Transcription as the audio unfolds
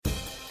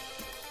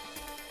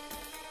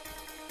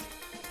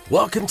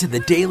Welcome to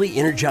the Daily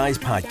Energize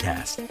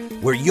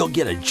Podcast, where you'll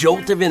get a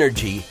jolt of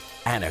energy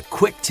and a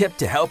quick tip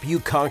to help you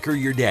conquer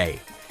your day.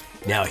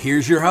 Now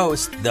here's your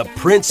host, the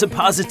Prince of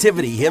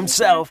Positivity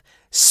himself,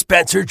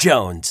 Spencer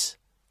Jones.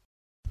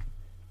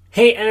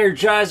 Hey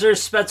Energizers,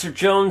 Spencer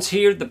Jones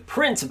here, the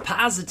Prince of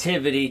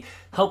Positivity,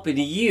 helping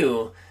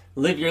you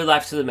live your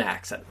life to the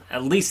max.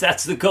 At least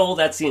that's the goal,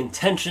 that's the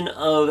intention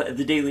of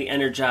the Daily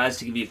Energize,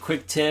 to give you a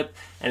quick tip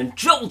and a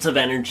jolt of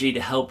energy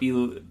to help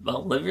you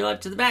live your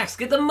life to the max,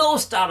 get the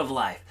most out of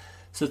life.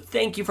 So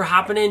thank you for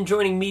hopping in,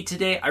 joining me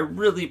today. I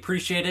really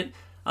appreciate it.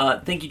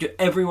 Thank you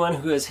to everyone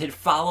who has hit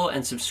follow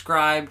and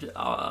subscribed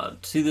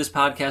to this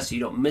podcast so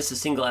you don't miss a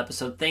single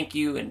episode. Thank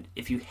you. And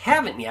if you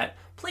haven't yet,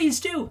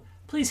 please do.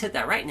 Please hit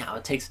that right now.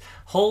 It takes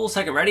a whole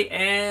second. Ready?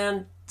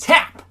 And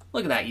tap.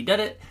 Look at that. You did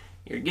it.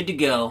 You're good to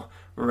go.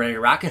 We're ready to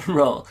rock and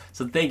roll.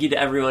 So thank you to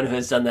everyone who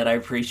has done that. I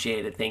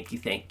appreciate it. Thank you.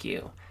 Thank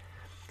you.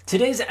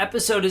 Today's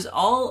episode is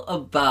all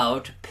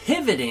about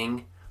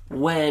pivoting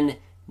when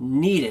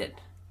needed,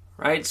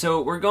 right?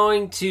 So we're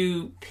going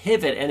to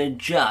pivot and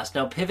adjust.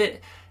 Now,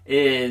 pivot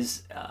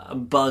is a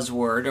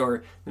buzzword,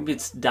 or maybe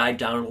it's died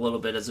down a little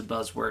bit as a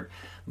buzzword,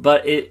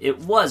 but it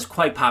was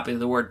quite popular,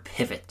 the word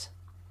pivot.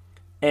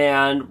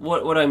 And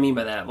what do I mean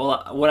by that?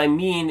 Well, what I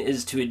mean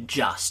is to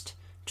adjust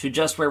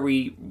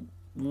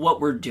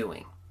what we're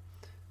doing,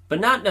 but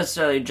not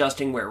necessarily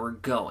adjusting where we're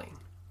going.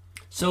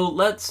 So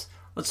let's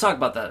talk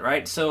about that,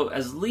 right? So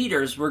as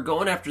leaders, we're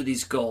going after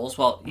these goals.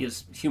 Well,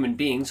 as human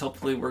beings,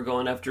 hopefully we're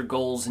going after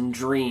goals and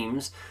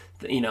dreams,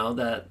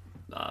 that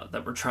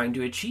we're trying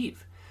to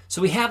achieve.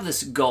 So we have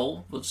this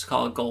goal, we'll just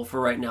call it goal for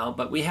right now,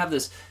 but we have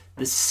this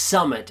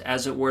summit,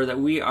 as it were, that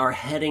we are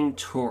heading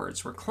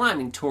towards. We're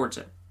climbing towards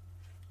it.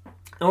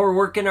 And we're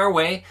working our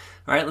way.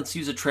 All right, let's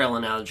use a trail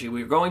analogy.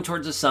 We're going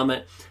towards the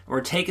summit, and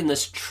we're taking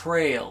this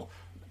trail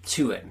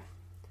to it.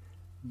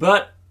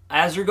 But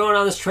as you're going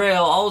on this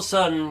trail, all of a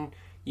sudden,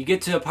 you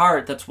get to a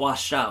part that's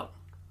washed out,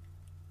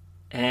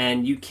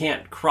 and you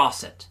can't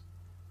cross it.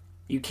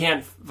 You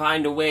can't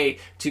find a way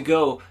to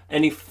go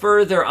any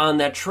further on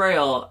that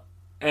trail,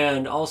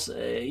 and also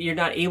you're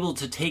not able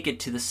to take it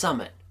to the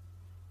summit.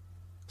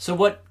 So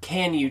what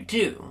can you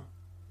do?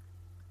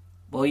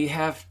 Well, you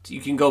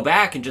can go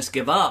back and just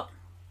give up.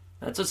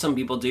 That's what some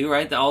people do,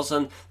 right? That all of a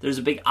sudden there's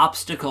a big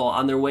obstacle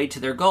on their way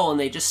to their goal and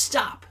they just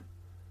stop.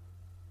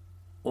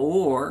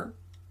 Or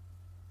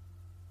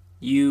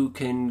you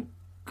can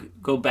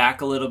go back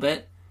a little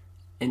bit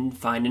and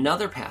find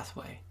another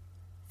pathway,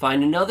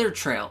 find another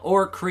trail,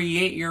 or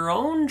create your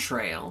own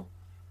trail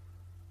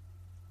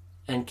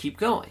and keep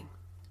going.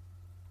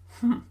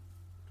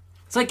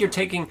 It's like you're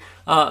taking,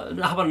 how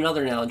about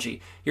another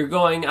analogy? You're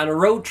going on a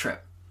road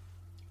trip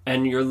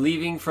and you're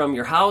leaving from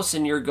your house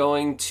and you're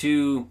going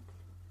to,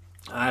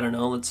 I don't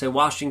know, let's say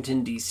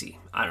Washington, D.C.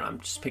 I don't know, I'm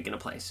just picking a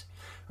place.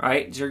 All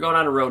right, so you're going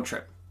on a road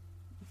trip.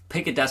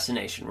 Pick a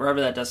destination, wherever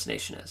that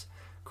destination is.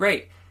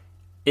 Great.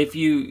 If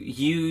you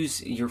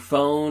use your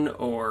phone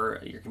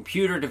or your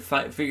computer to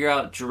figure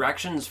out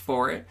directions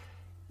for it,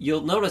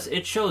 you'll notice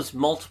it shows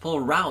multiple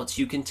routes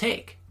you can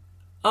take.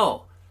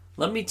 Oh,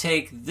 let me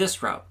take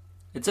this route.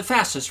 It's the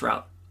fastest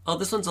route. Oh,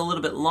 this one's a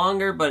little bit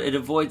longer, but it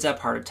avoids that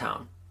part of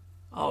town.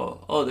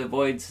 Oh, it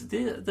avoids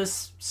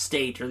this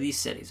state or these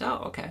cities.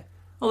 Oh, okay.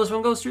 Oh, this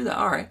one goes through that.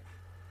 All right.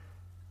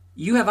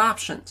 You have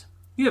options.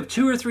 You have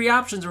 2 or 3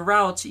 options of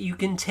routes you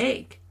can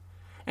take.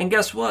 And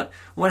guess what?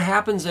 What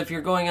happens if you're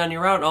going on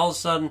your route and all of a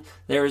sudden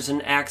there's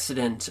an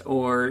accident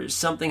or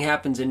something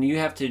happens and you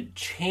have to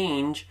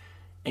change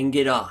and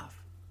get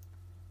off?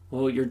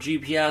 Well, your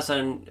GPS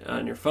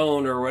on your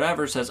phone or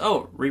whatever says,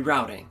 oh,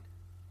 rerouting.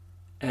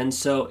 And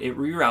so it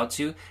reroutes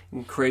you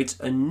and creates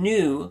a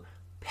new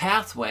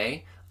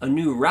pathway, a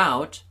new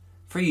route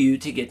for you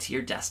to get to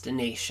your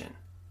destination.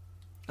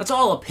 That's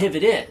all a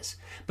pivot is.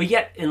 But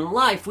yet in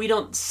life, we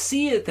don't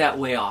see it that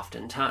way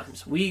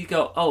oftentimes. We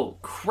go, oh,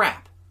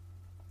 crap.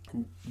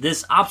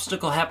 This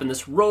obstacle happened,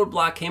 this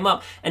roadblock came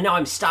up, and now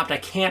I'm stopped. I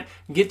can't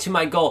get to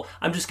my goal.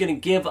 I'm just going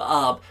to give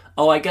up.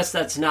 Oh, I guess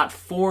that's not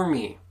for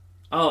me.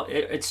 Oh,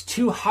 it's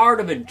too hard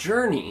of a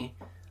journey.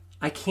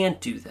 I can't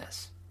do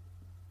this.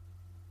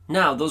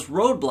 Now, those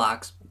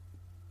roadblocks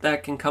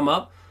that can come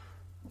up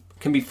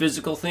can be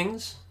physical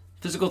things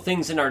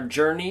in our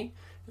journey,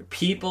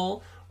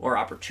 people or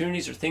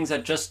opportunities or things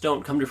that just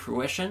don't come to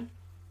fruition.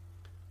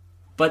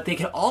 But they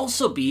can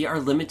also be our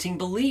limiting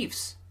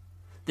beliefs.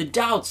 The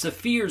doubts, the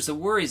fears, the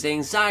worries, the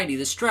anxiety,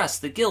 the stress,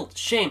 the guilt,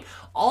 shame,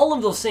 all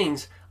of those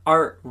things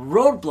are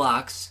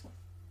roadblocks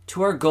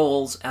to our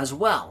goals as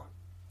well.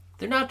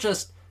 They're not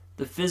just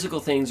the physical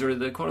things or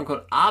the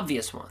quote-unquote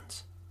obvious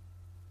ones.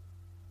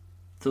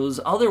 Those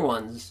other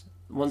ones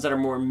that are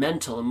more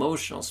mental,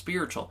 emotional,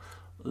 spiritual,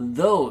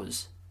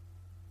 those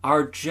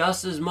are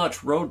just as much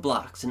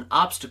roadblocks and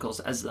obstacles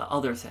as the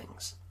other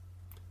things.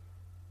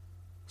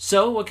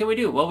 So what can we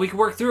do? Well, we can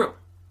work through.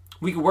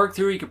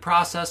 You can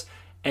process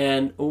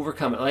and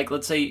overcome it. Like,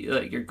 let's say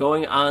you're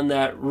going on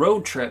that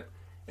road trip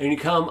and you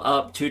come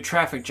up to a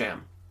traffic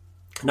jam.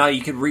 Now,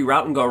 you could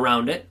reroute and go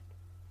around it,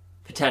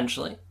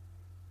 potentially.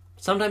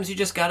 Sometimes you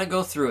just got to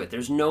go through it.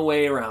 There's no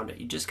way around it.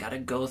 You just got to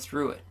go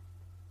through it.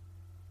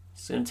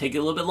 It's going to take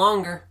you a little bit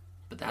longer,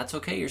 but that's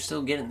okay. You're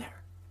still getting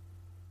there.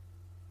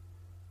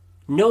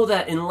 Know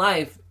that in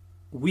life,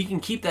 we can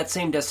keep that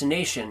same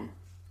destination.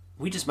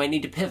 We just might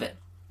need to pivot.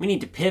 We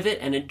need to pivot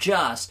and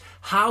adjust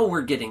how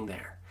we're getting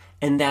there,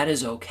 and that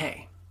is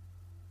okay.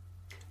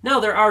 Now,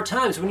 there are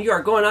times when you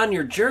are going on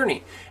your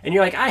journey and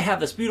you're like, I have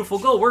this beautiful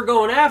goal. We're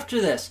going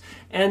after this.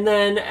 And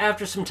then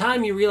after some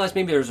time, you realize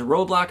maybe there's a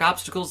roadblock,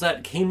 obstacles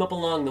that came up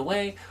along the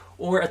way.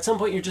 Or at some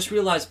point, you just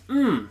realize,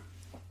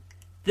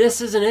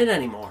 this isn't it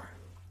anymore.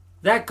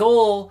 That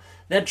goal,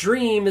 that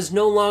dream is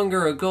no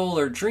longer a goal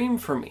or dream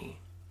for me.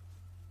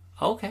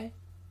 Okay,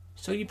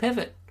 so you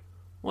pivot.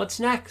 What's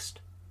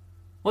next?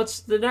 What's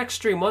the next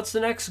dream? What's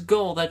the next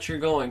goal that you're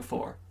going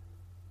for?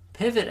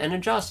 Pivot and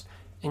adjust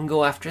and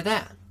go after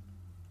that.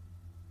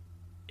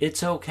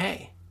 It's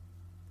okay.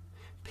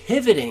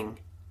 Pivoting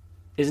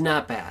is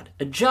not bad.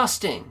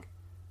 Adjusting,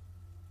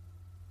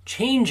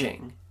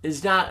 changing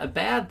is not a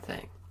bad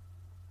thing.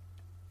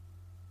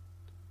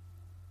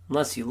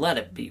 Unless you let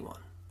it be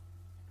one.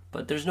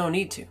 But there's no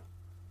need to.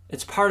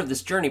 It's part of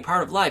this journey,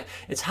 part of life.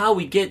 It's how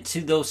we get to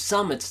those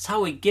summits. It's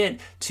how we get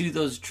to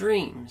those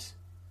dreams.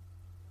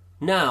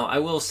 Now, I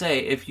will say,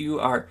 if you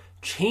are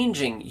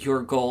changing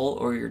your goal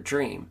or your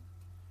dream,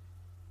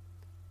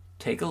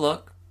 take a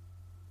look.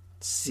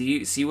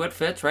 See what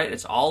fits, right?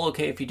 It's all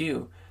okay if you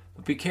do.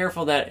 But be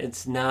careful that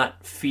it's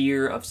not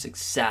fear of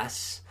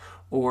success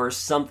or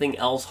something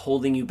else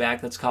holding you back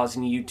that's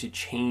causing you to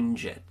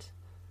change it.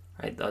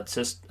 Right? That's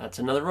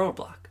another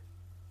roadblock.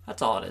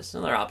 That's all it is.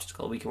 Another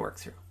obstacle we can work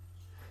through.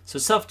 So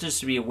stuff just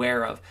to be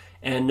aware of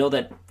and know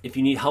that if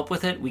you need help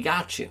with it, we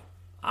got you.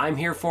 I'm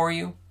here for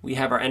you. We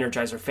have our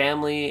Energizer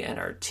family and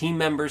our team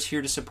members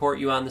here to support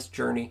you on this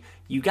journey.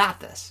 You got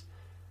this.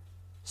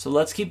 So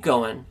let's keep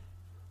going.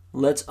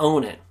 Let's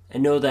own it.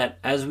 And know that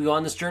as we go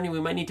on this journey,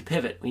 we might need to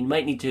pivot. We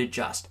might need to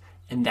adjust.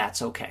 And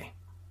that's okay.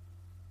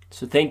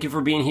 So thank you for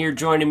being here,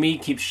 joining me.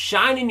 Keep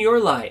shining your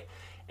light.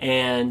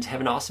 And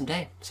have an awesome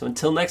day. So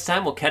until next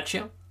time, we'll catch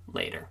you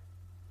later.